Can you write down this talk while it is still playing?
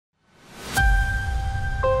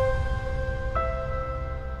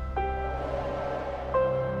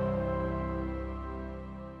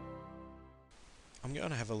going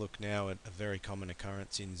to have a look now at a very common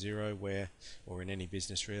occurrence in Xero where, or in any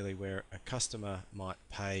business really, where a customer might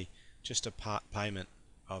pay just a part payment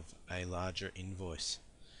of a larger invoice.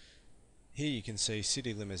 Here you can see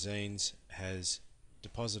City Limousines has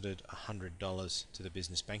deposited $100 to the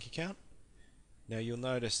business bank account. Now you'll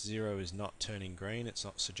notice Xero is not turning green, it's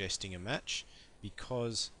not suggesting a match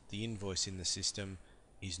because the invoice in the system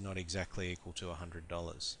is not exactly equal to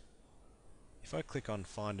 $100. If I click on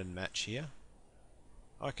Find and Match here,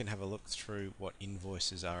 I can have a look through what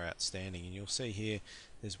invoices are outstanding, and you'll see here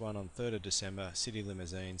there's one on 3rd of December, City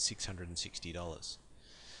Limousine, $660.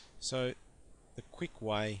 So the quick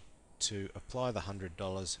way to apply the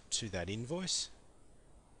 $100 to that invoice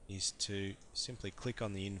is to simply click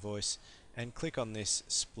on the invoice and click on this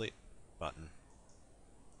split button.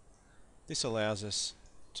 This allows us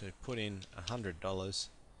to put in $100,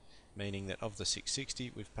 meaning that of the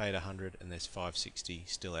 $660 we've paid $100 and there's $560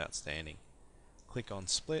 still outstanding. Click on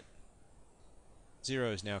split.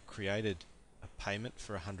 Xero has now created a payment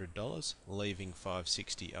for $100, leaving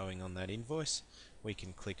 $560 owing on that invoice. We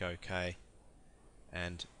can click OK,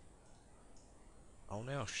 and I'll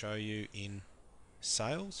now show you in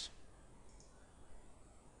sales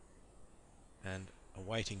and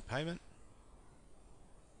awaiting payment.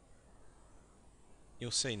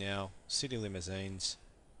 You'll see now City Limousines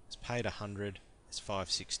has paid $100, there's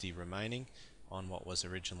 $560 remaining on what was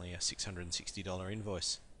originally a $660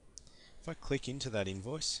 invoice. If I click into that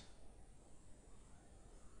invoice,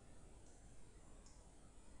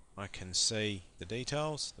 I can see the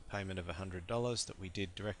details, the payment of $100 that we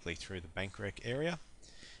did directly through the bank rec area.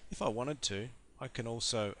 If I wanted to, I can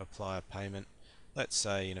also apply a payment. Let's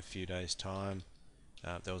say in a few days' time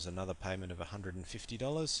there was another payment of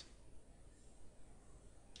 $150.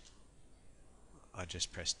 I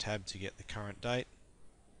just press tab to get the current date,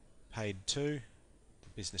 paid to the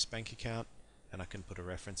business bank account, and I can put a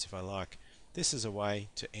reference if I like. This is a way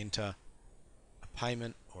to enter a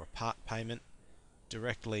payment or a part payment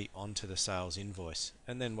directly onto the sales invoice,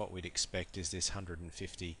 and then what we'd expect is this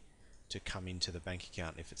 $150 to come into the bank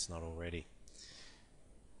account if it's not already.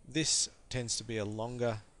 This tends to be a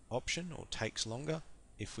longer option, or takes longer.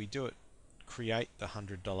 If we do it, create the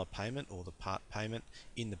 $100 payment or the part payment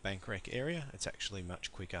in the bank rec area, it's actually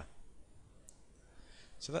much quicker.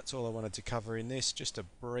 So that's all I wanted to cover in this, just a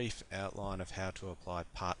brief outline of how to apply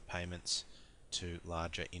part payments to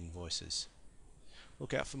larger invoices.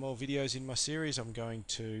 Look out for more videos in my series. I'm going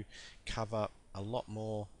to cover a lot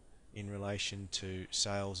more in relation to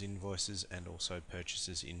sales invoices and also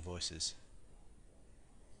purchases invoices.